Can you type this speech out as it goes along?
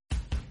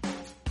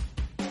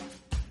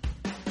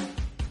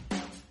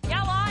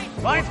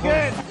Line's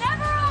good.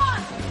 Never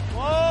on!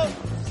 Whoa.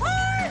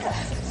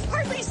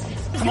 Hard! Release!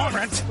 Come on,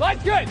 Brent.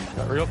 Line's good.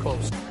 Got real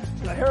close.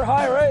 The hair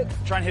high, right?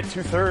 Try and hit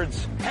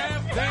 2/3.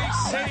 Have they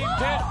saved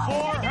it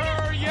for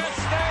her? Yes,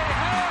 they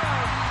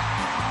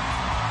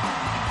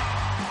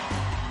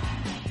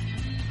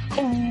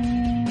have.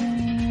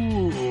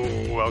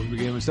 Ooh, welcome to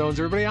Game of Stones,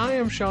 everybody. I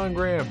am Sean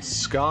Graham.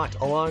 Scott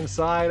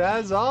alongside,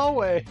 as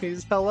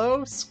always.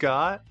 Hello,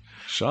 Scott.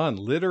 Sean,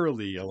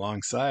 literally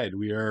alongside.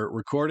 We are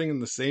recording in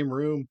the same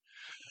room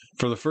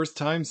for the first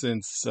time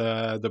since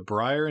the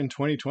Briar in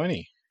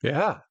 2020.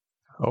 Yeah,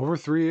 over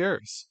 3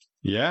 years.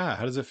 Yeah,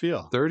 how does it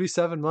feel?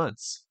 37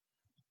 months.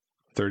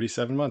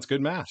 37 months.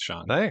 Good math,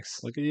 Sean.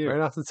 Thanks. Look at you.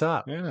 Right off the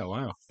top. Yeah,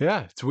 wow.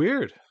 Yeah, it's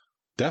weird.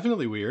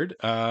 Definitely weird.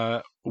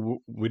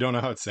 We don't know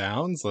how it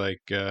sounds.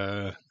 Like,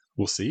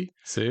 we'll see.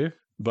 See?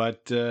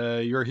 But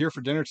you're here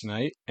for dinner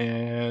tonight,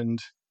 and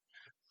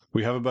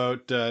we have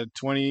about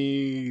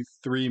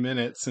 23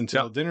 minutes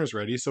until dinner's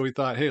ready. So we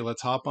thought, hey,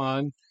 let's hop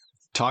on,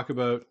 talk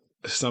about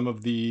some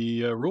of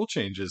the rule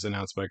changes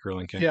announced by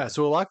Curling Canada. Yeah,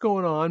 so a lot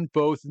going on,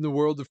 both in the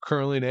world of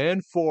curling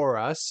and for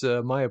us.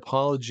 My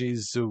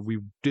apologies. We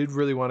did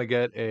really want to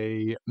get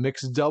a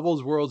mixed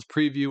doubles worlds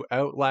preview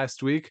out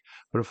last week,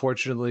 but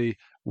unfortunately,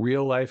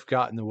 real life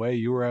got in the way.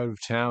 You were out of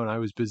town. I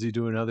was busy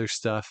doing other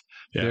stuff.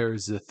 Yeah.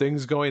 There's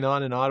things going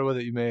on in Ottawa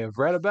that you may have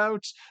read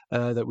about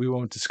that we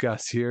won't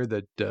discuss here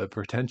that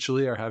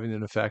potentially are having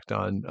an effect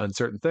on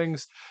certain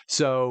things.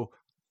 So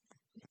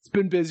it's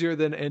been busier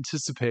than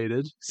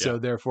anticipated, so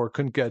therefore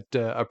couldn't get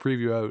a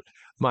preview out.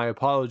 My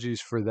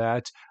apologies for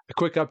that. A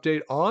quick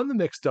update on the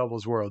mixed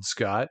doubles world,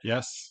 Scott.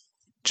 Yes.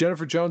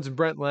 Jennifer Jones and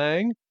Brent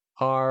Lang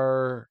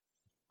are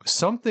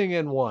something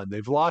in one.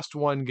 They've lost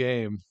one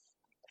game.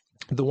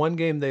 The one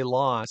game they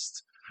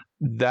lost,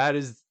 that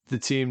is the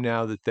team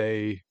now that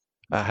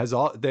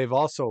they've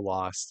also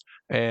lost,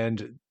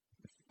 and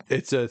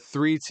it's a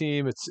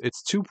 3-team.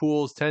 It's 2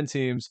 pools, 10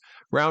 teams,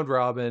 round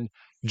robin.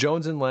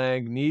 Jones and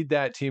Lang need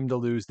that team to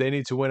lose. They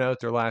need to win out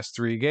their last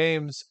 3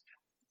 games,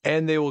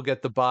 and they will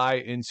get the bye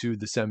into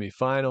the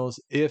semifinals.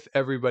 If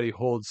everybody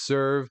holds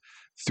serve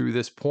through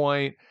this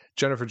point,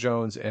 Jennifer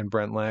Jones and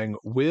Brent Lang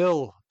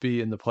will be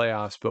in the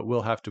playoffs, but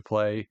will have to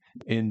play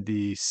in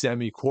the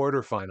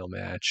semi-quarterfinal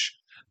match.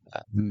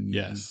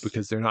 Yes.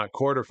 Because they're not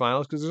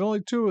quarterfinals, because there's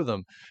only 2 of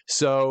them.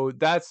 So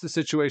that's the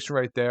situation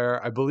right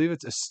there. I believe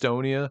it's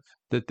Estonia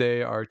that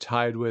they are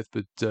tied with,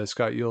 but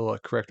Scott, you'll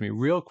correct me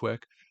real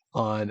quick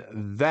on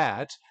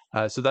that.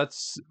 So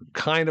that's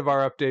kind of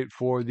our update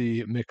for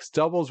the mixed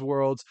doubles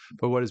worlds.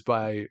 But what is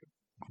by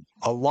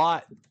a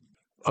lot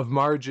of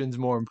margins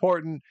more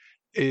important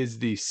is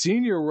the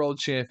senior world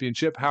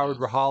championship. Howard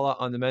Rahala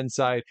on the men's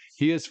side,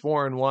 he is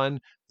 4-1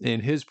 in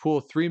his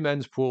pool, 3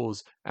 men's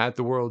pools at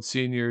the World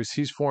Seniors.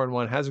 He's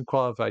 4-1, hasn't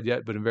qualified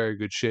yet, but in very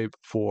good shape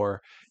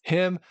for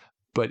him.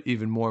 But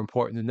even more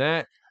important than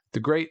that, the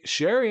great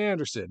Sherry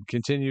Anderson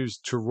continues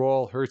to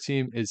roll. Her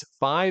team is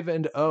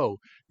 5-0.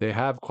 They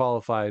have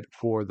qualified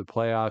for the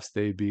playoffs.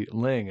 They beat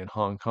Ling in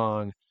Hong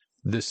Kong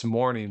this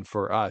morning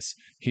for us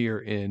here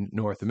in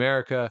North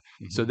America.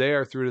 Mm-hmm. So they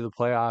are through to the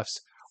playoffs.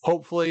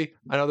 Hopefully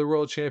another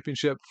world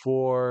championship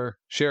for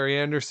Sherry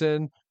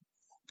Anderson,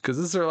 because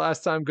this is her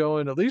last time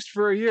going, at least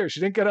for a year.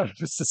 She didn't get out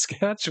of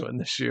Saskatchewan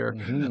this year.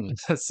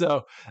 Mm-hmm.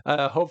 So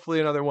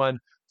hopefully another one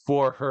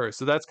for her.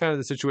 So that's kind of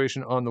the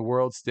situation on the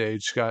world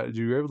stage. Scott,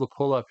 you were able to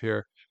pull up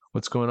here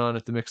what's going on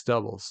at the mixed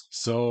doubles.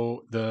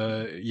 So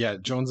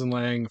Jones and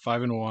Lang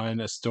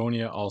 5-1,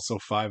 Estonia also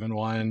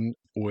 5-1,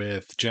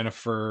 with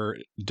Jennifer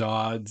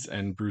Dodds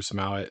and Bruce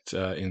Mowat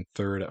in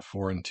third at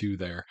 4-2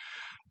 there.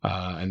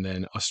 And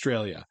then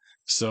Australia.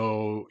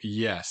 So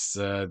yes,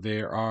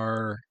 there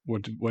are,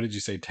 what did you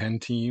say, 10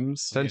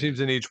 teams? 10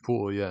 teams in each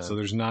pool, yeah. So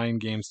there's 9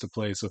 games to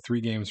play, so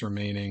 3 games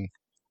remaining.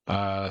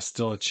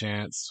 Still a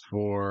chance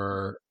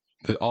for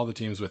all the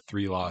teams with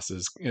 3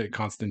 losses.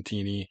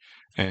 Constantini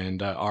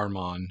and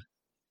Armand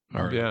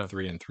are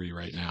 3-3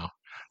 right now.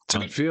 It's a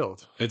good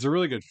field. It's a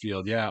really good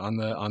field, yeah. On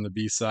the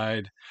B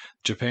side,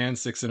 Japan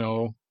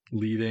 6-0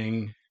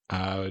 leading,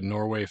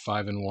 Norway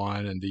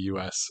 5-1, and the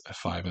US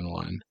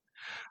 5-1.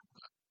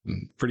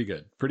 Pretty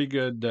good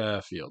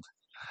field.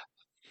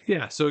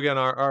 Yeah, so again,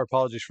 our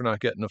apologies for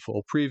not getting a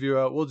full preview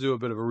out. We'll do a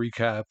bit of a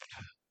recap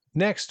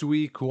next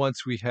week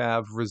once we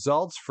have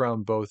results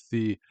from both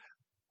the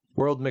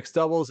World Mixed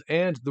Doubles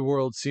and the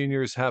World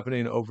Seniors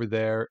happening over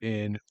there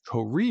in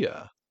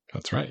Korea.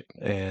 That's right.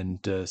 And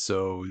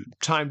so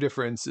time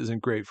difference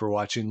isn't great for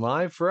watching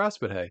live for us,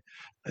 but hey,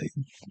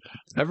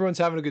 everyone's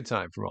having a good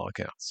time from all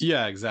accounts.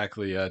 Yeah,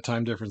 exactly.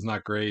 Time difference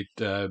not great.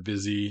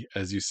 Busy,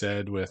 as you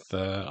said, with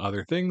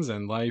other things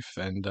and life,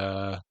 and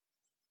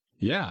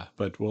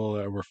but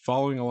we're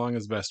following along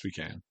as best we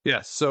can.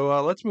 Yes. So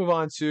let's move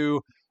on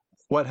to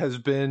what has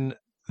been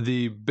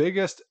the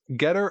biggest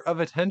getter of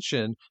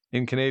attention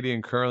in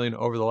Canadian curling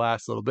over the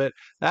last little bit.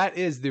 That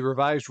is the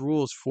revised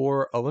rules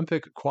for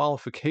Olympic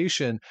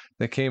qualification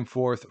that came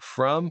forth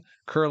from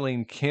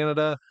Curling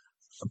Canada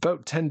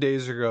about 10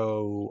 days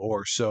ago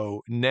or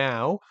so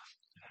now.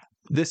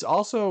 This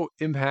also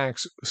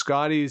impacts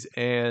Scotties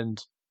and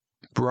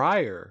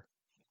Briar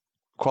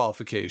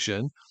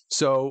qualification.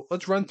 So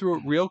let's run through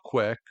it real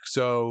quick.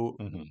 So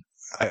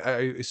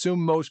I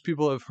assume most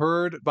people have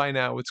heard by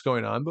now what's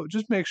going on, but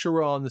just make sure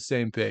we're all on the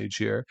same page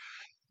here.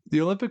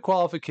 The Olympic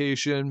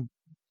qualification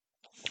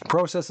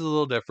process is a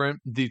little different.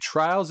 The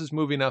trials is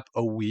moving up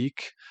a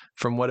week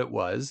from what it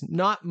was.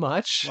 Not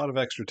much. A lot of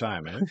extra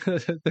time, man.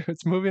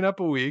 It's moving up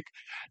a week.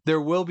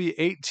 There will be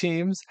 8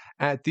 teams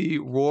at the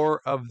Roar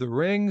of the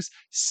Rings.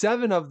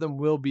 7 of them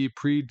will be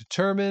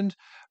predetermined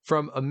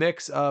from a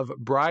mix of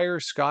Brier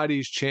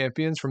Scotties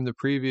champions from the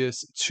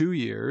previous 2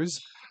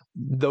 years.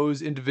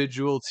 Those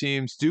individual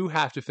teams do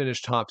have to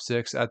finish top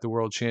 6 at the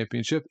World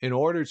Championship in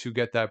order to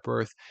get that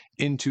berth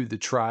into the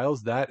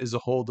trials. That is a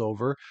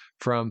holdover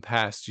from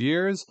past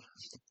years.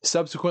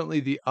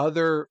 Subsequently, the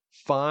other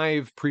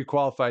 5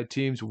 pre-qualified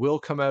teams will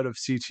come out of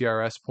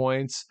CTRS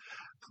points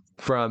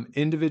from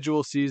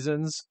individual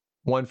seasons,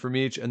 1 from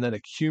each, and then a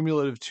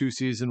cumulative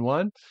 2-season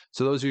one.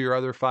 So those are your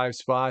other 5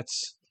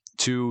 spots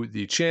to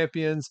the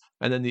champions,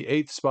 and then the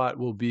 8th spot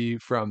will be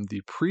from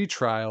the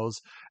pre-trials,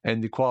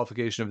 and the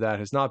qualification of that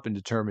has not been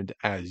determined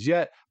as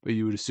yet, but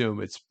you would assume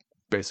it's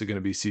basically going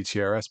to be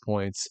CTRS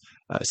points,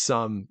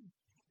 some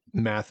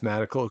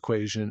mathematical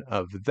equation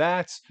of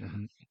that.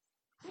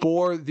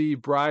 For the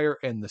Brier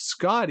and the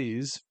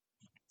Scotties,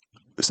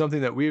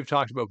 something that we've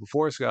talked about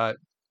before, Scott,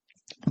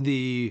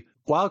 the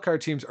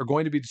wildcard teams are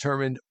going to be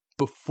determined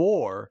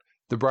before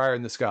the Brier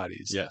and the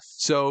Scotties. Yes.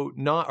 So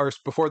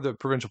before the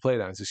provincial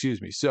playdowns,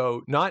 excuse me.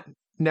 So not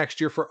next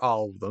year for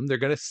all of them. They're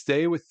going to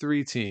stay with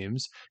 3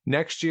 teams.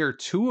 Next year,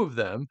 2 of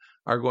them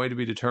are going to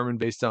be determined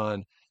based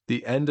on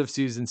the end of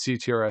season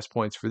CTRS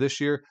points for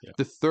this year. Yeah.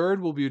 The 3rd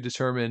will be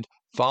determined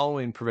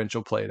following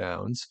provincial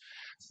playdowns.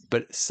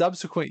 But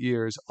subsequent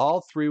years,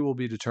 all 3 will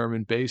be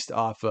determined based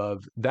off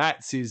of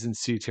that season's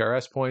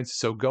CTRS points.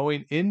 So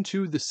going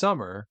into the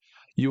summer,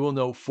 you will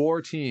know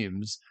 4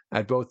 teams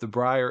at both the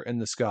Brier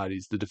and the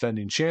Scotties, the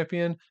defending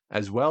champion,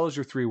 as well as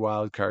your 3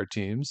 wildcard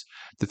teams.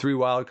 The 3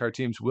 wildcard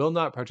teams will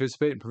not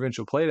participate in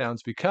provincial playdowns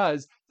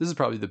because this is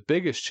probably the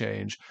biggest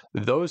change.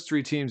 Those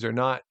 3 teams are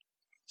not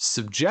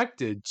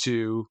subjected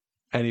to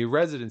any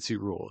residency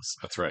rules.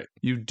 That's right.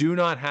 You do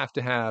not have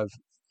to have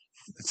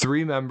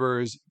 3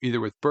 members, either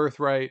with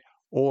birthright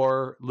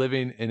or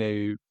living in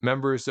a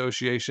member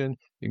association.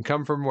 You can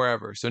come from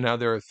wherever. So now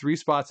there are 3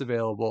 spots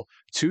available,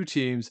 2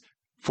 teams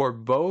for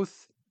both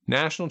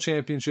national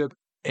championship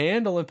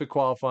and Olympic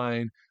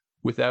qualifying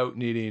without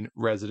needing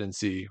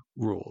residency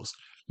rules.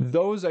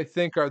 Those, I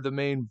think, are the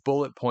main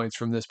bullet points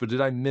from this, but did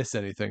I miss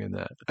anything in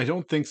that? I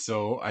don't think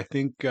so. I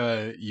think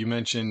you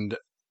mentioned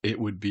it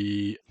would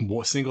be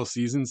single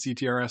season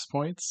CTRS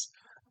points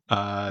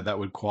that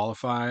would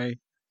qualify.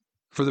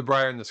 For the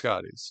Brier and the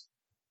Scotties.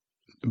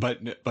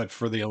 But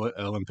for the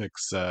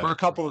Olympics. For a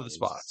couple of the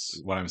spots.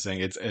 What I'm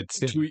saying, it's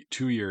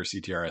 2-year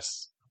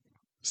CTRS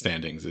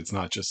standings. It's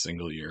not just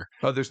single year.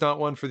 Oh, there's not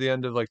one for the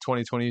end of like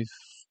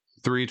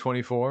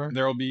 2023-24?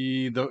 There'll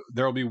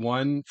be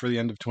one for the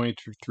end of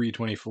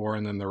 23-24,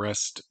 and then the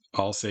rest,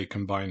 I'll say,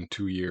 combined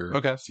 2-year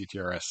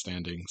CTRS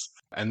standings.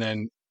 And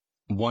then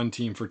one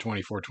team for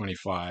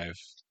 24-25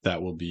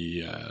 that will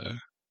be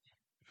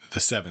the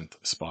 7th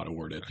spot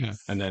awarded. Okay.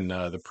 And then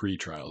the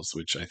pre-trials,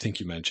 which I think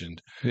you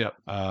mentioned. Yeah.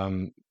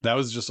 That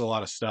was just a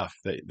lot of stuff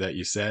that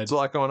you said. It's a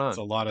lot going on. It's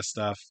a lot of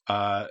stuff.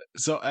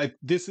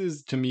 This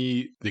is, to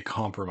me, the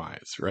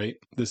compromise, right?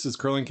 This is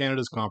Curling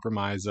Canada's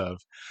compromise of,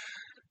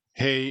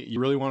 hey, you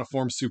really want to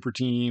form super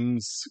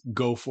teams,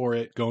 go for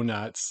it, go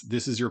nuts.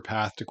 This is your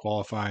path to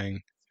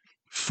qualifying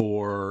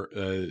for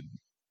the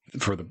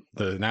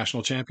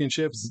national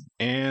championships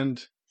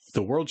and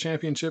the World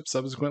Championship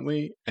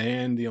subsequently,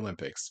 and the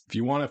Olympics. If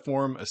you want to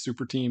form a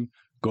super team,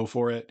 go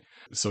for it.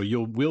 So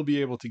will be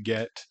able to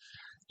get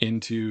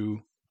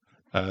into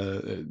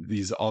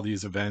all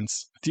these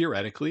events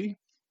theoretically,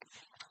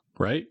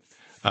 right?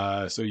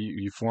 So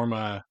you form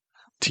a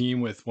team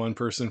with one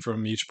person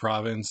from each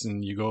province,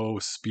 and you go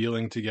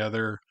spieling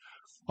together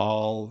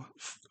all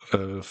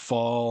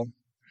fall,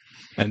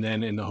 and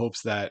then in the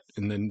hopes that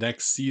in the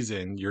next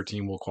season your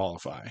team will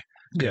qualify.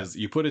 Because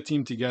you put a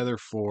team together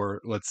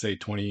for, let's say,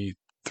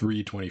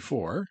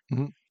 23-24,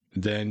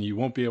 then you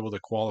won't be able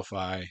to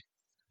qualify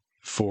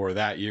for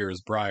that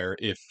year's Brier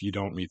if you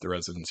don't meet the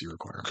residency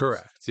requirements.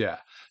 Correct, yeah.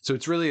 So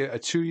it's really a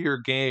 2-year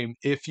game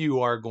if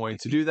you are going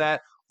to do that,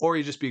 or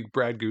you just be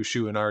Brad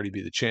Gushue and already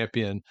be the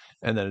champion,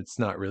 and then it's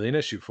not really an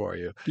issue for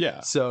you.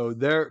 Yeah. So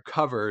they're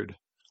covered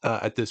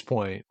at this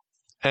point.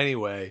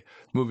 Anyway,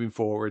 moving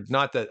forward,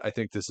 not that I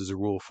think this is a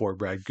rule for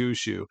Brad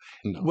Gushue.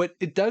 No. What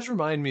it does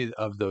remind me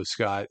of, though,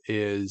 Scott,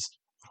 is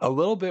a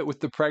little bit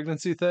with the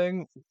pregnancy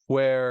thing,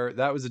 where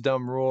that was a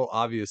dumb rule,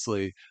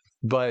 obviously,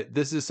 but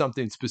this is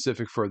something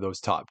specific for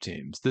those top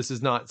teams. This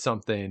is not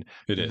something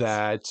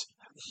that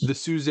the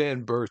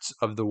Suzanne Berts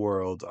of the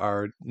world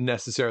are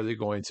necessarily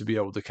going to be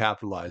able to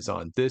capitalize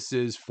on. This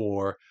is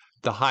for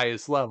the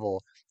highest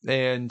level,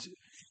 and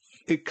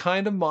it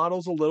kind of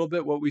models a little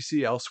bit what we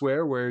see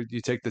elsewhere, where you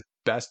take the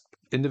best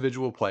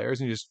individual players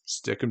and you just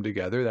stick them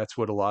together. That's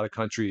what a lot of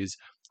countries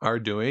are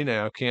doing.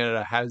 Now,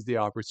 Canada has the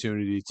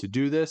opportunity to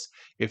do this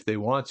if they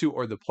want to,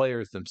 or the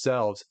players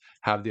themselves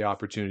have the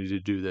opportunity to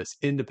do this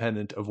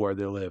independent of where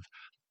they live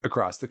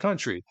across the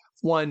country.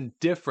 One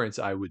difference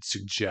I would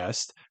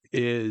suggest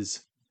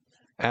is,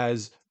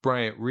 as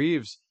Bryant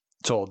Reeves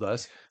told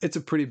us, it's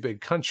a pretty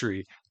big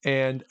country.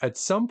 And at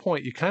some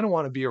point, you kind of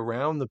want to be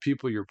around the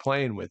people you're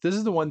playing with. This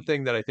is the one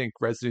thing that I think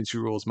residency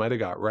rules might have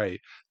got right,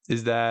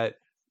 is that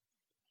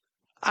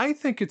I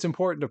think it's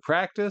important to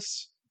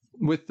practice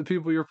with the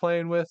people you're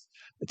playing with,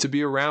 to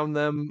be around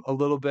them a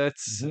little bit.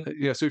 So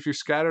if you're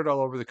scattered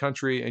all over the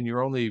country and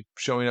you're only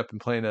showing up and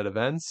playing at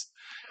events,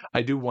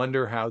 I do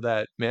wonder how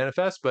that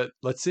manifests, but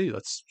let's see.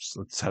 Let's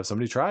have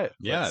somebody try it.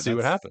 Yeah, Let's see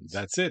what happens.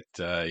 That's it.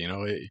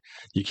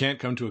 You can't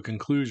come to a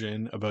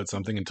conclusion about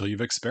something until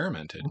you've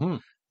experimented.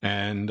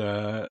 And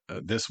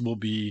this will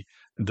be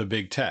the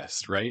big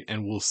test, right?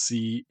 And we'll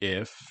see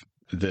if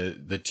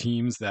the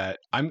teams that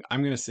I'm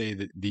going to say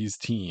that these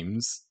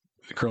teams,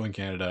 Curling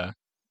Canada,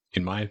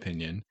 in my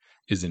opinion,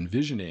 is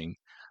envisioning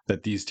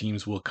that these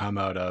teams will come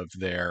out of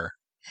their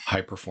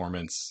high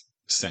performance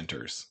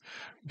centers,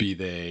 be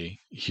they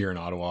here in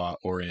Ottawa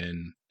or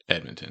in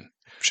Edmonton.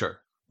 Sure.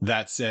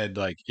 That said,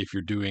 like, if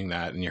you're doing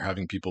that and you're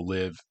having people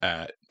live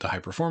at the high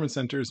performance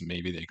centers,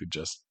 maybe they could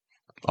just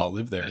all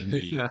live there and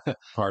be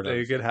part of.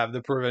 They could have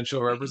the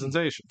provincial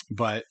representation.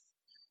 But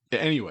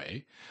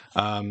anyway,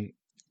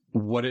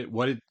 what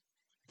it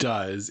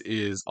does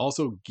is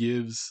also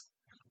gives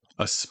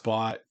a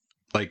spot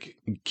like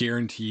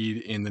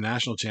guaranteed in the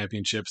national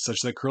championship, such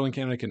that Curling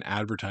Canada can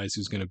advertise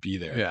who's going to be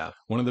there. Yeah.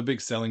 One of the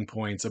big selling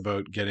points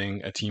about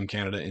getting a Team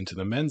Canada into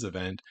the men's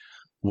event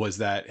was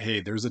that,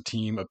 hey, there's a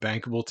team, a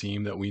bankable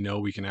team that we know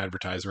we can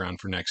advertise around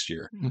for next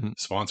year.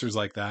 Sponsors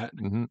like that.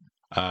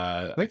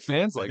 I think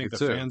fans like I think it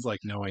the too. fans like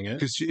knowing it.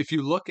 Because if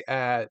you look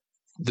at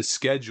the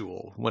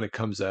schedule when it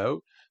comes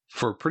out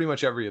for pretty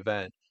much every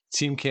event,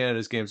 Team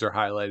Canada's games are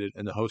highlighted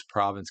and the host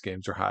province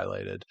games are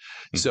highlighted.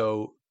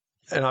 So,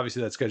 and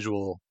obviously that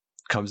schedule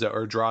comes out,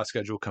 or draw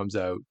schedule comes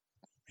out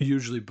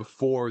usually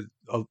before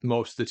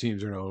most of the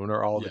teams are known,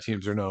 or all the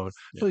teams are known.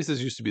 At least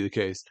this used to be the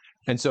case.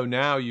 And so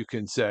now you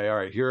can say, all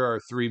right, here are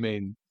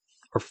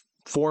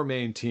four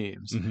main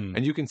teams,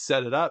 and you can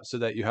set it up so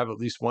that you have at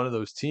least one of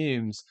those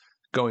teams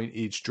going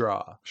each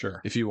draw,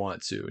 if you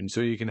want to. And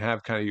so you can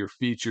have kind of your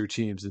feature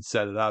teams and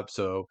set it up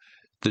so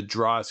the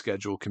draw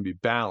schedule can be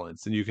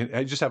balanced, and you can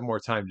just have more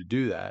time to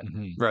do that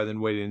rather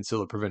than waiting until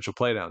the provincial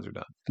playdowns are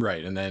done.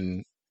 Right. And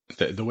then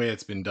the way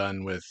it's been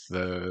done with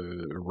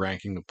the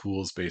ranking the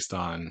pools based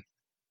on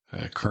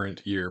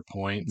current year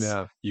points,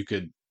 you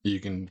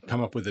can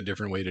come up with a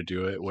different way to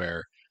do it,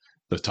 where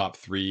the top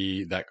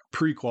three that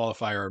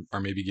pre-qualify are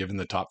maybe given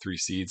the top three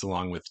seeds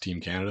along with Team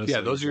Canada. Yeah,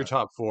 so those are your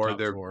top four.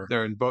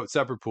 They're in both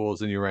separate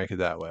pools, and you rank it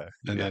that way.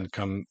 And then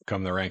come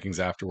the rankings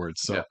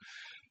afterwards. So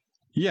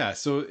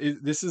so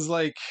this is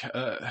like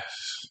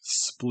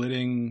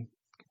splitting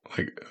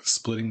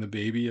the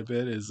baby a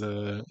bit is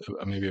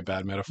maybe a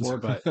bad metaphor,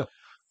 but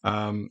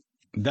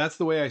that's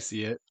the way I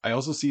see it. I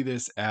also see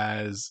this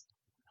as,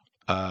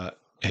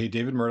 hey,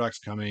 David Murdoch's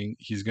coming.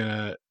 He's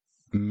gonna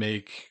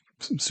make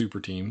some super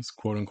teams,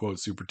 quote unquote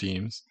super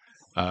teams,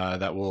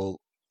 that will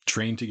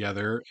train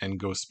together and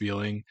go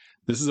spieling.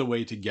 This is a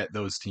way to get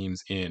those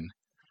teams in,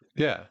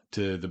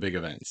 to the big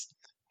events.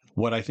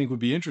 What I think would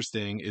be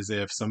interesting is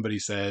if somebody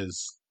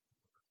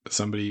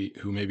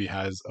who maybe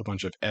has a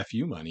bunch of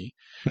FU money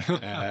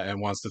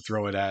and wants to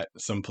throw it at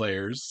some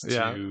players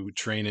to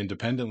train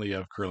independently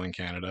of Curling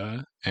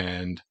Canada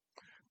and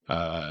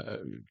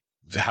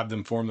have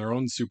them form their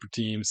own super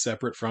team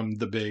separate from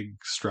the big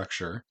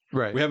structure.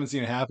 Right. We haven't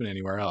seen it happen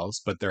anywhere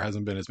else, but there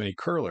hasn't been as many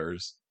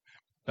curlers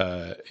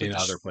in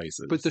other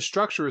places. But the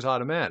structure is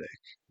automatic.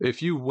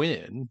 If you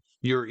win,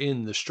 you're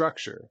in the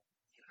structure.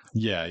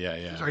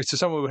 Yeah. Right, so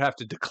someone would have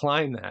to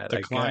decline that.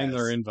 Decline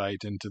their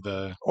invite into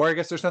the... Or I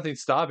guess there's nothing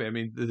stopping. I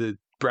mean, the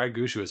Brad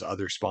Gushue has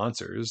other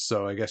sponsors,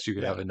 so I guess you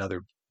could have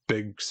another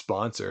big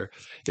sponsor.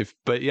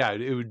 But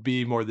it would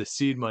be more the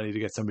seed money to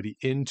get somebody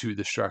into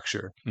the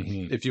structure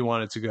if you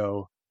wanted to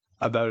go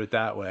about it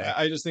that way.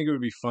 I just think it would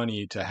be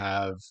funny to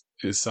have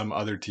some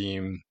other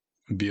team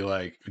be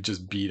like,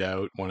 just beat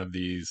out one of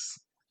these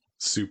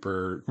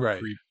super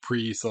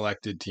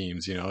pre-selected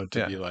teams,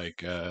 to be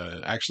like,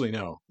 actually,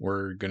 no,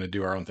 we're going to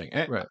do our own thing.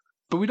 Right.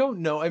 But we don't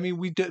know. I mean,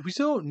 we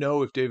still don't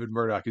know if David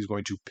Murdoch is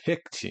going to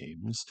pick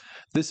teams.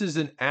 This is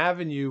an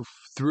avenue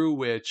through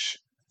which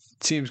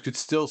teams could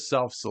still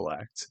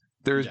self-select.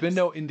 There has been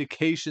no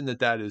indication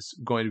that is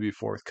going to be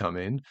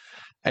forthcoming.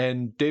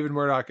 And David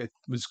Murdoch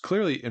was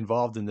clearly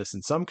involved in this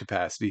in some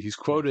capacity. He's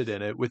quoted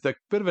in it with a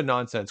bit of a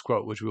nonsense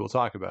quote, which we will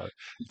talk about.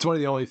 It's one of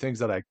the only things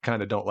that I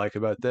kind of don't like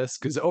about this,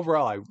 because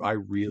overall, I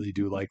really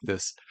do like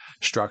this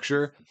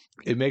structure.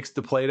 It makes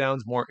the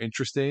playdowns more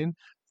interesting.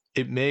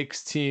 It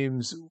makes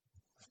teams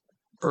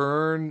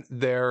earn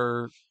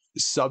their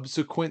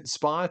subsequent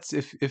spots,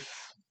 if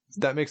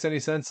that makes any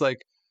sense. Like,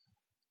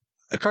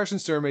 Carson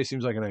Sturmey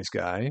seems like a nice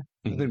guy.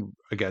 Nothing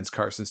against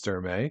Carson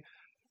Sturmey,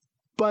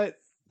 but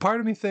part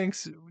of me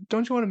thinks,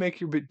 don't you want to make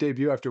your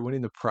debut after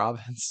winning the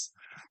province?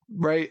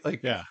 right?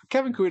 Like Yeah.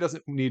 Kevin Koe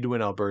doesn't need to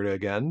win Alberta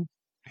again.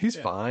 He's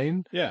Yeah.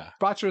 fine. Yeah.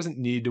 Bottcher doesn't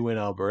need to win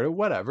Alberta.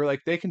 Whatever.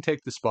 Like they can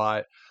take the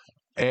spot,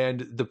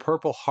 and the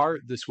Purple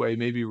Heart this way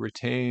maybe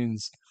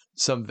retains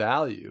some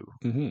value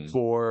Mm-hmm.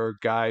 for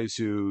guys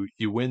who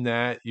you win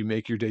that, you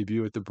make your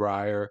debut at the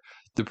Brier.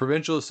 The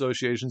provincial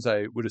associations,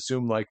 I would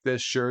assume, like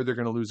this, sure, they're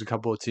going to lose a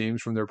couple of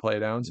teams from their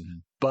playdowns,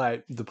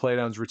 but the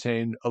playdowns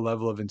retain a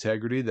level of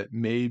integrity that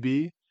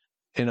maybe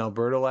in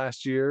Alberta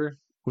last year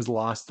was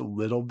lost a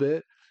little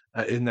bit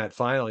in that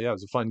final. Yeah, it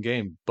was a fun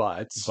game,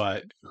 but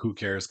who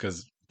cares?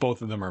 Because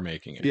both of them are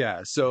making it.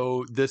 yeah,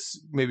 so this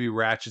maybe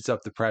ratchets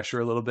up the pressure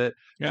a little bit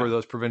for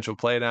those provincial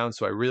playdowns.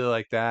 So I really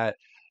like that.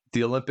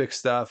 The Olympic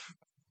stuff,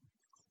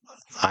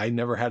 I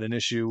never had an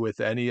issue with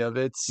any of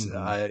it.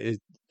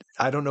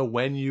 I don't know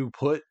when you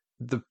put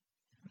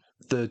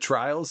the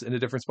trials in a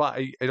different spot.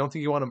 I don't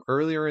think you want them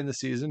earlier in the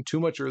season, too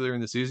much earlier in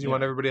the season. You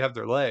want everybody to have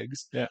their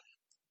legs. Yeah.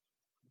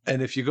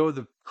 And if you go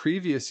the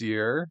previous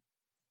year,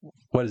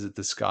 what is it?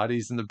 The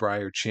Scotties and the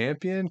Brier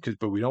champion?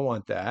 But we don't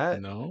want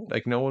that. No.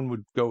 Like no one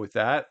would go with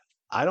that.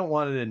 I don't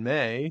want it in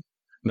May.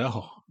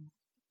 No.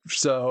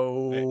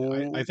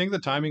 So I think the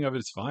timing of it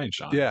is fine,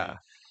 Sean. Yeah.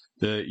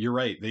 You're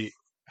right.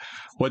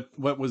 What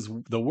was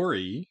the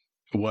worry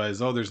was,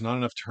 there's not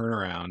enough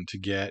turnaround to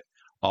get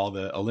all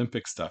the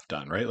Olympic stuff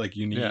done, right? Like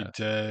you need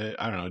to,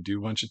 I don't know, do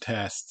a bunch of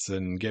tests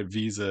and get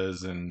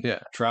visas and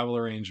travel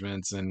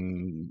arrangements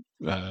and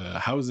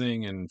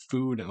housing and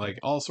food and like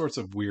all sorts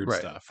of weird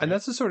stuff. Right? And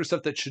that's the sort of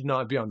stuff that should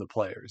not be on the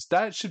players.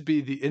 That should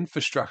be the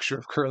infrastructure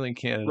of Curling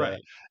Canada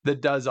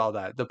that does all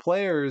that. The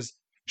players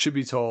should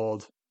be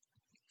told,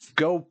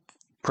 go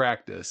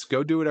practice,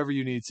 go do whatever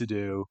you need to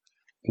do.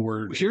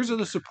 Here's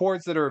the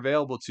supports that are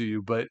available to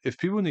you. But if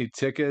people need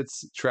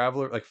tickets,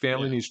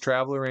 family needs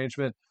travel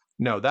arrangement,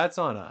 no, that's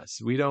on us.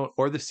 We don't,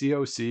 or the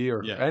COC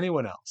or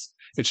anyone else.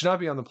 It should not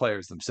be on the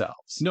players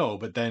themselves. No,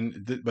 but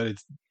then, but it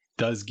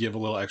does give a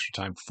little extra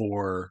time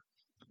for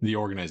the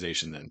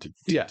organization then to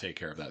take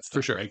care of that stuff,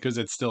 for sure, right? Because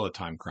it's still a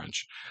time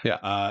crunch.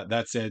 Yeah.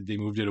 That said, they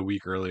moved it a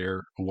week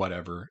earlier.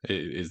 Whatever,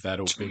 is that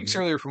 2 weeks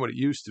earlier from what it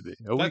used to be?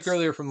 A week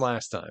earlier from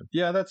last time.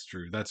 Yeah, that's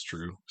true. That's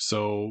true.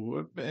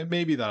 So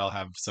maybe that'll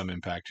have some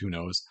impact. Who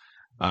knows?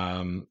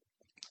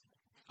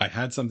 I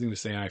had something to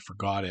say and I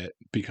forgot it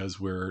because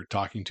we're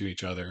talking to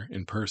each other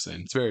in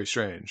person. It's very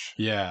strange.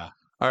 Yeah.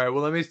 All right.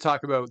 Well, let me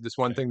talk about this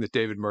one thing that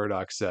David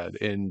Murdoch said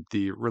in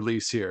the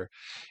release here.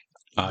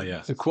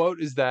 Yes. The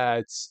quote is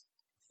that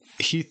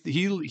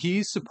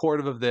he's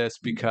supportive of this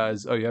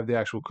because you have the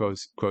actual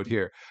quote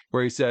here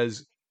where he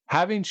says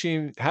having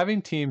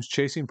teams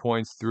chasing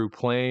points through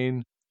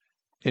playing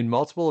in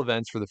multiple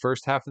events for the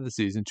first half of the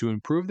season to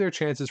improve their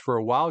chances for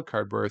a wild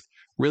card berth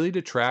really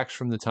detracts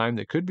from the time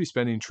they could be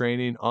spending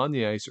training on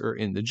the ice or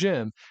in the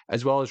gym,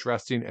 as well as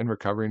resting and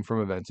recovering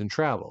from events and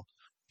travel.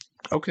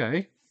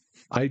 Okay.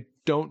 I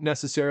don't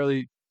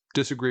necessarily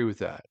disagree with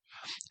that.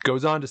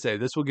 Goes on to say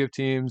this will give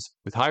teams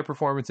with high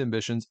performance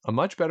ambitions a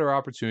much better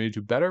opportunity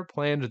to better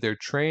plan their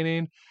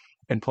training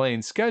and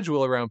playing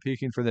schedule around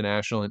peaking for the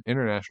national and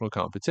international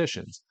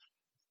competitions.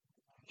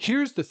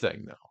 Here's the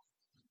thing, though.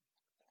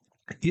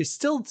 You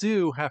still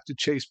do have to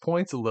chase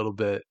points a little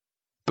bit,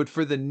 but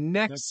for the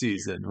next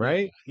season,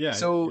 right? Yeah.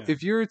 So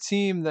if you're a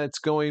team that's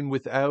going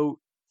without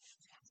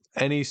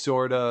any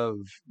sort of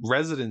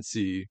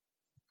residency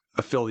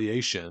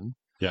affiliation,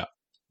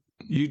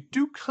 you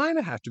do kind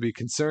of have to be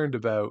concerned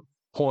about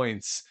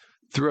points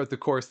throughout the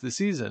course of the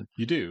season.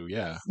 You do,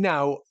 yeah.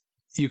 Now,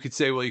 you could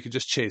say, well, you could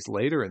just chase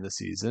later in the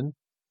season,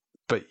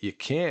 but you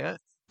can't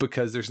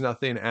because there's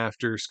nothing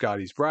after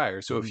Scotties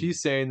Brier. So if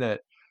he's saying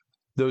that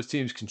those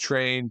teams can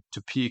train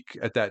to peak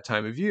at that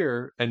time of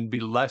year and be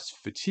less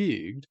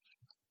fatigued,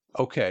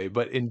 okay,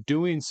 but in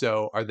doing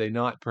so, are they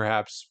not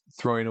perhaps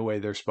throwing away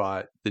their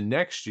spot the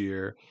next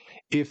year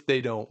if they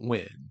don't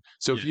win?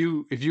 So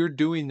if you're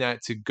doing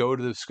that to go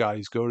to the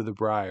Scotties, go to the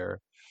Brier,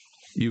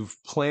 you've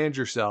planned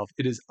yourself.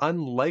 It is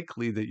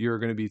unlikely that you're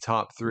going to be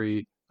top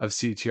 3 of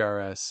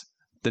CTRS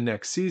the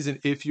next season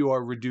if you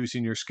are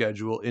reducing your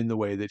schedule in the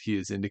way that he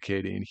is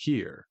indicating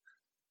here.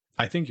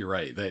 I think you're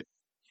right.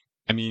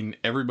 I mean,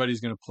 everybody's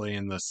going to play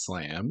in the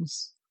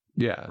slams.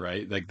 Yeah.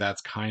 Right? Like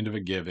that's kind of a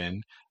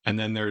given. And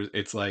then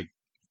it's like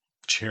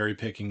cherry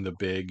picking the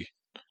big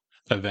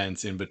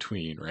events in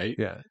between, right?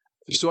 Yeah.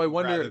 So I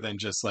wonder, rather than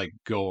just like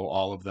go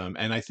all of them.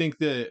 And I think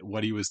that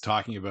what he was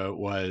talking about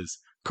was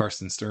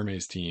Carsten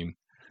Sturmey's team.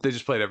 They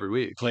just played every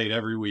week.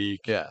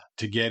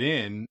 To get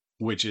in,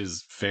 which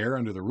is fair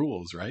under the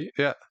rules, right?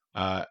 Yeah.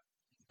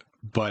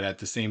 But at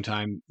the same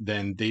time,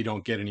 then they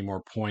don't get any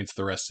more points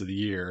the rest of the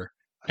year.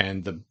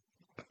 And the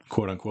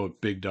quote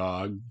unquote big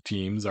dog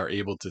teams are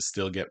able to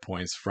still get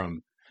points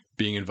from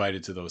being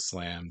invited to those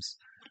slams.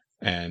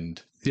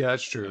 And yeah,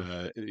 that's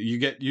true. You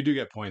do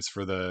get points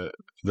for the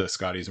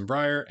Scotties and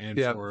Brier and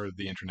for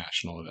the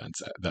international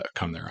events that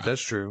come thereafter.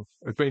 That's true.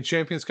 I mean,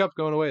 Champions Cup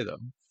going away though.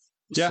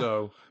 Yeah.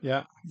 So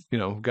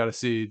got to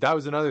see. That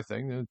was another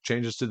thing.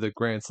 Changes to the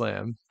Grand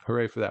Slam.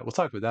 Hooray for that. We'll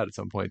talk about that at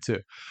some point too.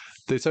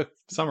 They took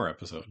summer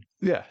episode.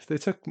 Yeah, they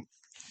took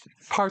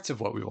parts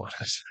of what we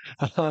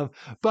wanted.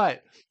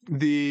 But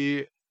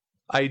the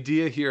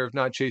idea here of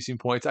not chasing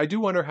points, I do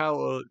wonder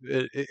how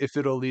if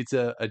it'll lead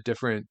to a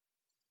different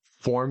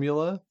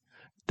formula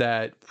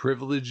that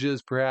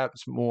privileges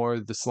perhaps more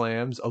the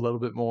slams a little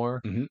bit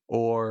more,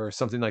 or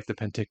something like the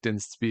Penticton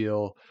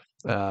Spiel,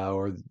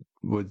 or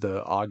with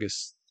the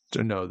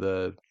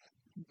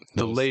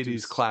the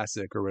ladies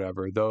classic or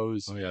whatever,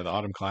 those the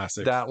autumn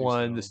classic, that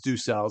one, the Stu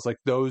Cells, like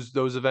those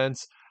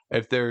events,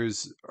 if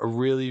there's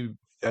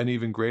an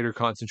even greater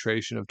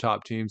concentration of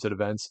top teams at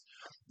events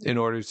in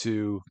order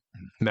to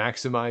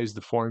maximize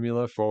the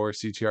formula for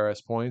CTRS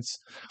points,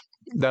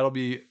 that'll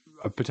be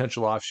a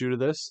potential offshoot of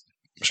this.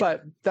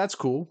 But that's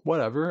cool,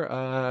 whatever.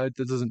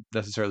 That doesn't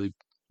necessarily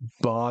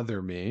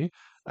bother me.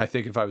 I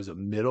think if I was a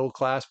middle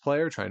class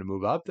player trying to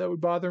move up, that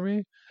would bother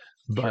me.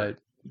 But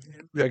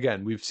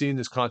again, we've seen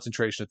this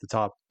concentration at the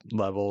top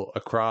level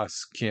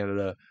across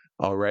Canada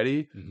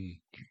already.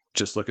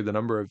 Just look at the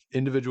number of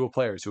individual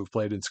players who have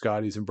played in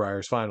Scotties and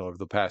Briers final over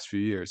the past few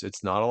years.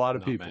 It's not a lot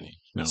of people. Many,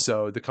 no.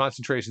 So the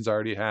concentration's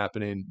already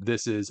happening.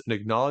 This is an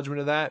acknowledgement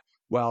of that.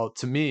 While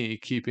to me,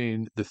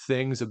 keeping the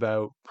things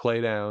about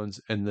playdowns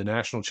and the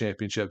national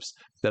championships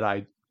that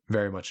I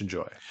very much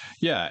enjoy.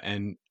 Yeah,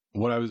 and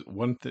what I was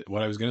going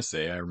to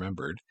say, I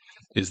remembered,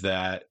 is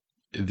that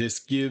this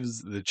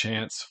gives the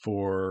chance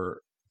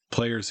for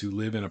players who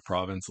live in a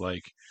province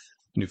like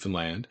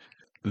Newfoundland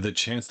the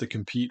chance to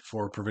compete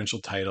for a provincial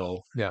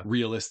title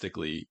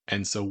realistically.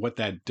 And so what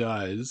that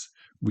does,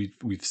 we've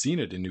seen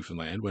it in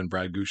Newfoundland when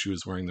Brad Gushue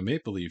was wearing the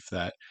Maple Leaf,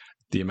 that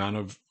the amount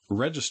of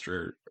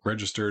registered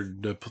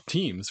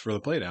teams for the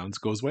playdowns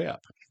goes way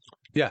up.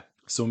 Yeah.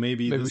 So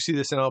maybe we see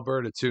this in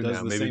Alberta too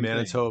now, maybe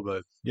Manitoba.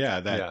 Thing.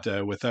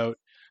 Yeah, without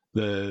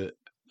the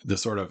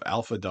sort of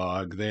alpha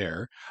dog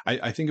there.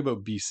 I think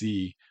about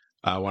BC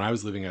when I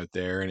was living out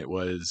there and it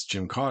was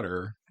Jim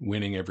Cotter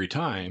winning every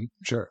time.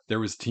 Sure. There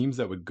was teams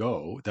that would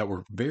go that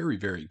were very,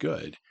 very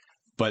good,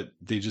 but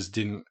they just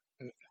didn't,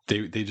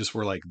 they just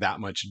were like that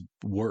much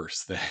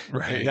worse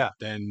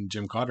than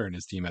Jim Cotter and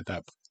his team at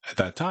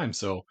that time.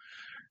 So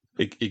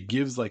it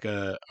gives like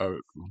a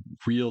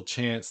real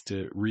chance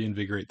to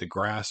reinvigorate the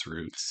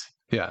grassroots.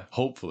 Yeah.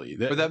 Hopefully.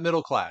 Or that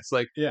middle class.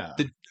 Like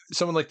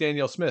someone like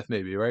Danielle Smith,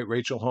 maybe, right?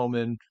 Rachel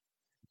Homan,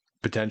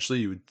 potentially,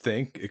 you would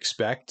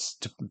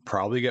expect to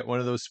probably get one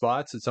of those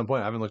spots at some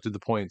point. I haven't looked at the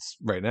points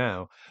right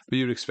now, but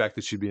you'd expect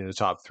that she'd be in the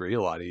top 3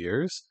 a lot of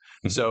years.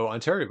 Mm-hmm. So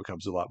Ontario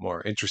becomes a lot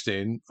more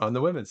interesting on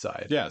the women's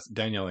side. Yes,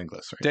 Danielle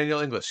Inglis. Right? Danielle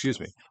Inglis, excuse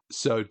me.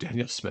 So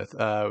Danielle Smith,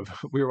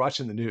 we were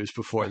watching the news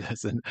before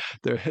this, and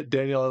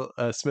Danielle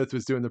Smith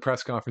was doing the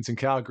press conference in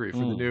Calgary for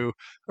the new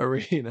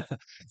arena.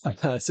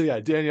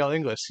 Danielle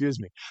Inglis, excuse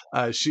me.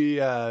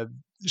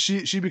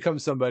 She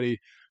becomes somebody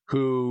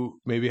who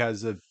maybe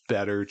has a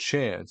better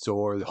chance,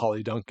 or the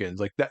Holly Duncans,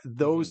 like that.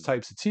 Those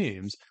types of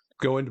teams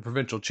go into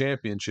provincial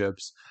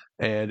championships,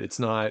 and it's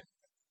not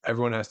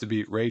everyone has to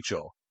beat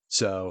Rachel.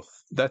 So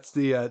that's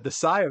the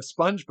sigh of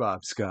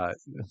SpongeBob, Scott.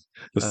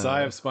 The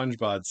sigh of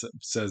SpongeBob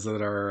says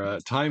that our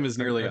time is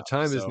nearly up.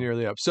 Is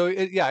nearly up. So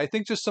I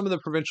think just some of the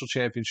provincial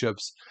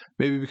championships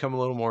maybe become a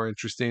little more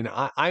interesting.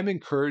 I'm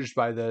encouraged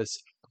by this.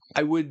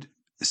 I would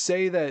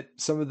say that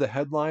some of the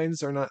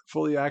headlines are not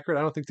fully accurate.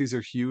 I don't think these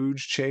are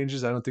huge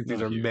changes. I don't think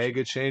these are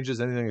mega changes,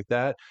 anything like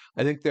that.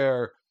 I think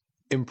they're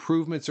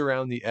improvements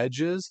around the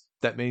edges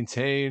that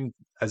maintain,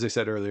 as I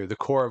said earlier, the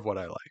core of what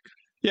I like.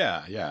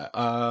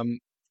 Yeah.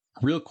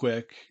 Real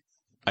quick,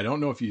 I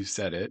don't know if you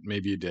said it.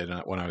 Maybe you did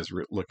when I was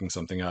looking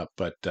something up,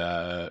 but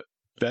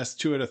best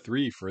 2 out of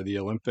 3 for the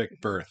Olympic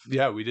berth.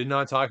 Yeah, we did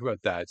not talk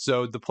about that.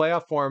 So the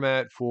playoff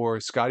format for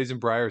Scotties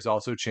and Brier is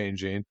also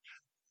changing.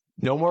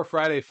 No more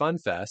Friday Fun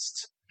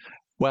Fest.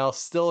 Well,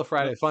 still a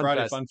Friday Fun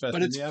Fest,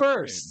 but it's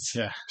first.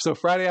 Yeah. So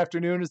Friday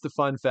afternoon is the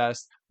Fun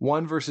Fest.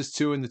 1 versus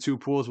 2 in the 2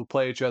 pools will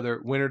play each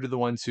other. Winner to the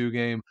 1-2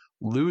 game.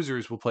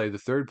 Losers will play the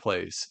third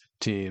place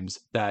teams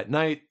that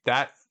night.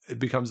 That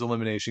becomes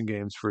elimination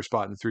games for a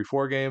spot in the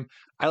 3-4 game.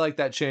 I like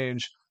that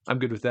change. I'm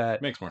good with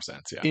that. Makes more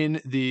sense, yeah.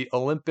 In the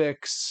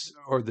Olympics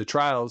or the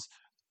trials,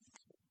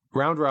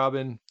 round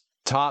robin,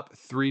 top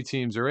 3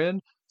 teams are in.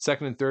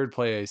 Second and third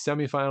play a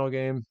semifinal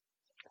game.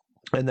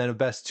 And then a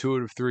best 2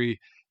 out of 3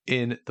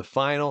 in the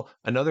final.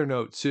 Another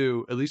note,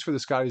 too, at least for the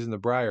Scotties and the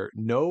Brier,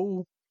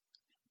 no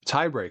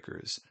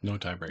tiebreakers. No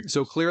tiebreakers.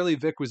 So clearly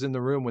Vic was in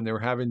the room when they were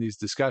having these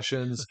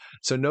discussions.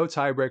 So no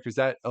tiebreakers.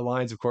 That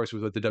aligns, of course,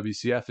 with what the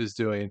WCF is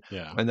doing.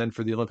 Yeah. And then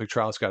for the Olympic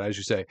trial, Scott, as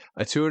you say,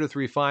 a 2 out of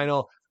 3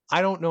 final.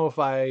 I don't know if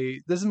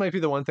this might be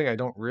the one thing I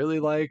don't really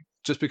like,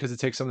 just because it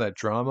takes some of that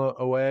drama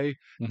away.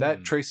 Mm-hmm.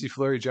 That Tracy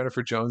Fleury,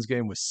 Jennifer Jones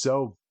game was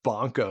so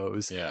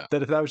bonkos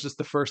that if that was just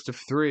the first of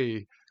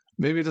 3,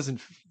 maybe it doesn't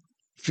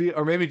feel,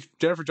 or maybe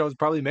Jennifer Jones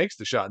probably makes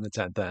the shot in the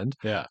 10th end.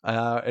 Yeah.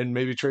 And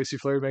maybe Tracy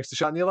Fleury makes the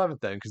shot in the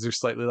 11th end because there's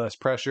slightly less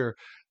pressure.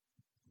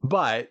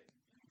 But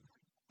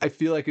I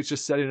feel like it's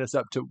just setting us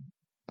up to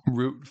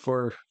root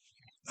for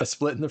a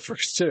split in the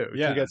first 2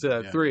 to get to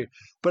that 3.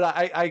 But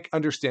I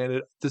understand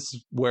it. This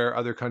is where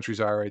other countries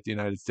are, right? The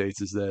United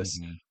States is this.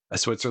 Mm-hmm.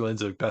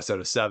 Switzerland's a best out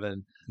of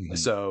 7. Mm-hmm.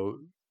 So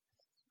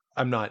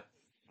I'm not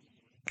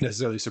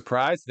necessarily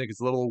surprised. I think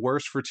it's a little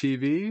worse for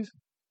TV.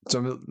 So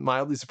I'm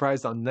mildly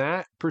surprised on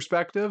that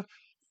perspective.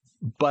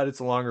 But it's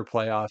a longer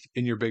playoff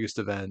in your biggest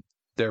event,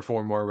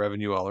 therefore more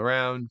revenue all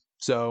around.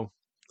 So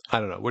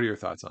I don't know. What are your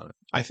thoughts on it?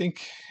 I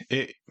think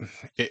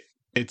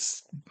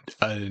it's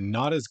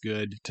not as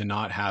good to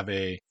not have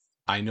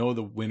I know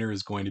the winner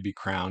is going to be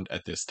crowned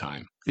at this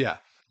time. Yeah.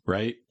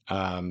 Right?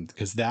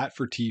 Because that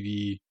for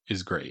TV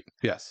is great.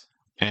 Yes.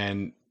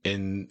 And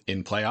in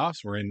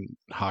playoffs, we're in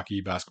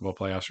hockey, basketball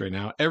playoffs right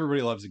now.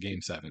 Everybody loves a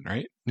game 7,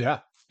 right?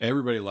 Yeah.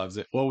 Everybody loves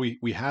it. Well,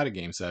 we had a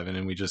game 7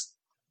 and we just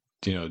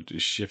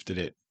shifted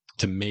it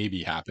to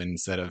maybe happen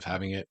instead of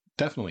having it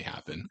definitely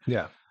happen.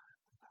 Yeah.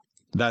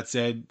 That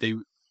said,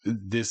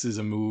 this is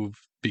a move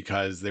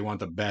because they want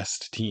the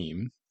best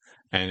team,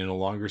 and in a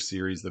longer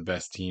series, the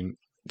best team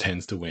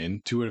tends to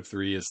win. 2 out of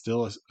 3 is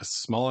still a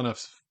small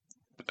enough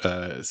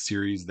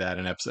series that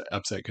an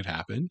upset could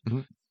happen.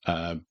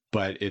 Mm-hmm.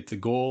 But the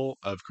goal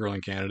of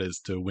Curling Canada is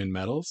to win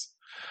medals,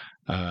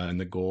 and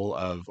the goal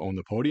of Own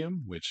the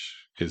Podium,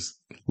 which is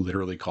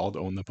literally called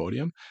Own the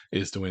Podium,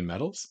 is to win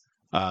medals.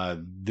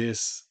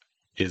 This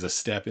is a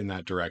step in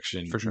that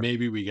direction. For sure.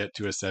 Maybe we get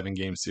to a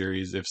 7-game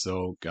series. If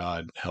so,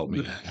 God help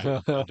me.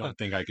 I don't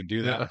think I could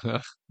do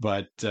that.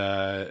 But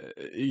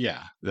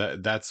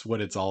that's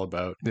what it's all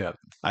about. Yeah.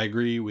 I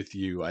agree with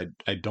you.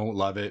 I don't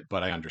love it,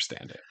 but I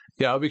understand it.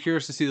 Yeah, I'll be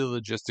curious to see the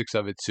logistics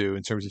of it too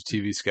in terms of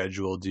TV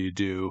schedule. Do you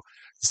do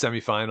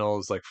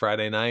semifinals like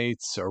Friday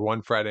nights or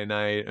one Friday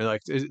night? And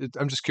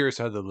I'm just curious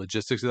how the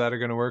logistics of that are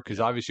going to work, because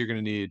obviously you're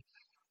going to need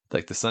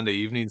like the Sunday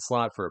evening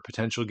slot for a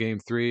potential game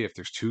 3. If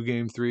there's 2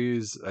 game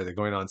 3s, are they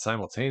going on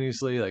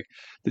simultaneously? Like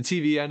the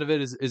TV end of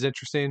it is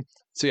interesting.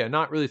 So yeah,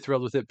 not really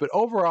thrilled with it, but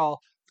overall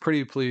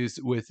pretty pleased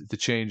with the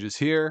changes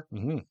here.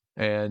 Mm-hmm.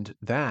 And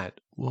that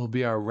will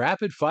be our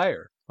rapid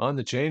fire on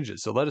the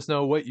changes. So let us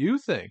know what you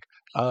think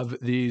of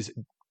these,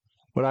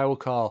 what I will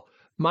call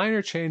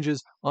minor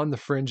changes on the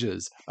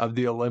fringes of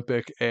the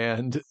Olympic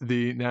and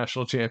the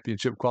national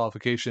championship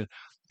qualification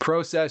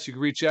process. You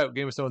can reach out,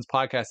 Game of Stones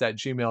podcast at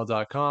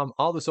gmail.com.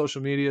 All the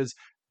social medias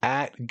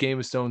at Game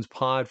of Stones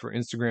Pod for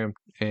Instagram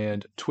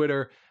and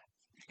Twitter.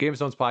 Game of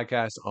Stones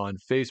podcast on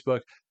Facebook.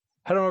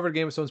 Head on over to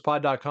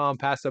GameofStonesPod.com.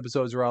 Past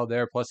episodes are all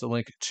there, plus a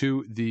link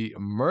to the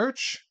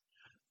merch.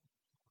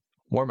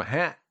 Wore my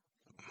hat.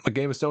 A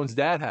Game of Stones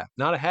dad hat.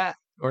 Not a hat,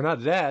 or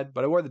not a dad,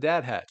 but I wore the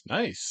dad hat.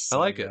 Nice. I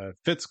like it.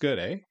 Fits good,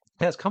 eh?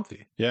 Yeah, it's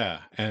comfy. Yeah,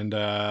 and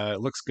it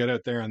looks good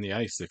out there on the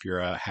ice if you're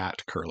a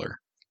hat curler.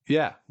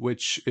 Yeah,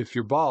 which if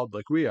you're bald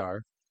like we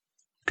are,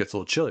 gets a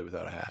little chilly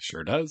without a hat.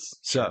 Sure does.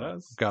 So,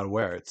 gotta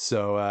wear it.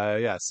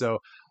 So, so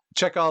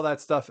check all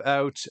that stuff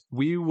out.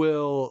 We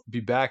will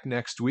be back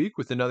next week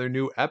with another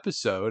new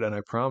episode, and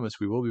I promise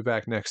we will be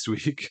back next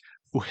week.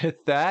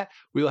 With that,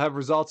 we'll have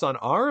results on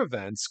our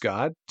event,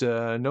 Scott.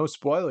 No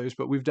spoilers,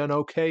 but we've done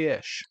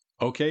okay-ish.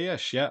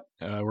 Okay-ish, yeah.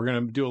 We're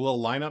going to do a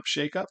little lineup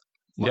shakeup.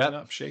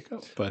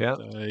 But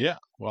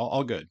well,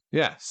 all good.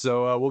 Yeah,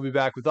 so we'll be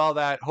back with all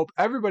that. Hope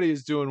everybody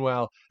is doing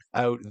well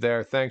out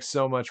there. Thanks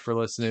so much for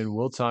listening.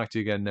 We'll talk to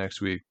you again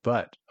next week.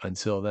 But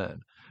until then,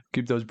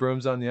 keep those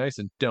brooms on the ice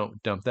and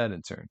don't dump that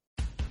intern.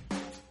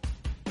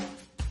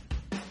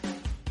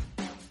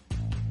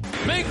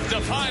 Make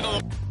the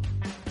final.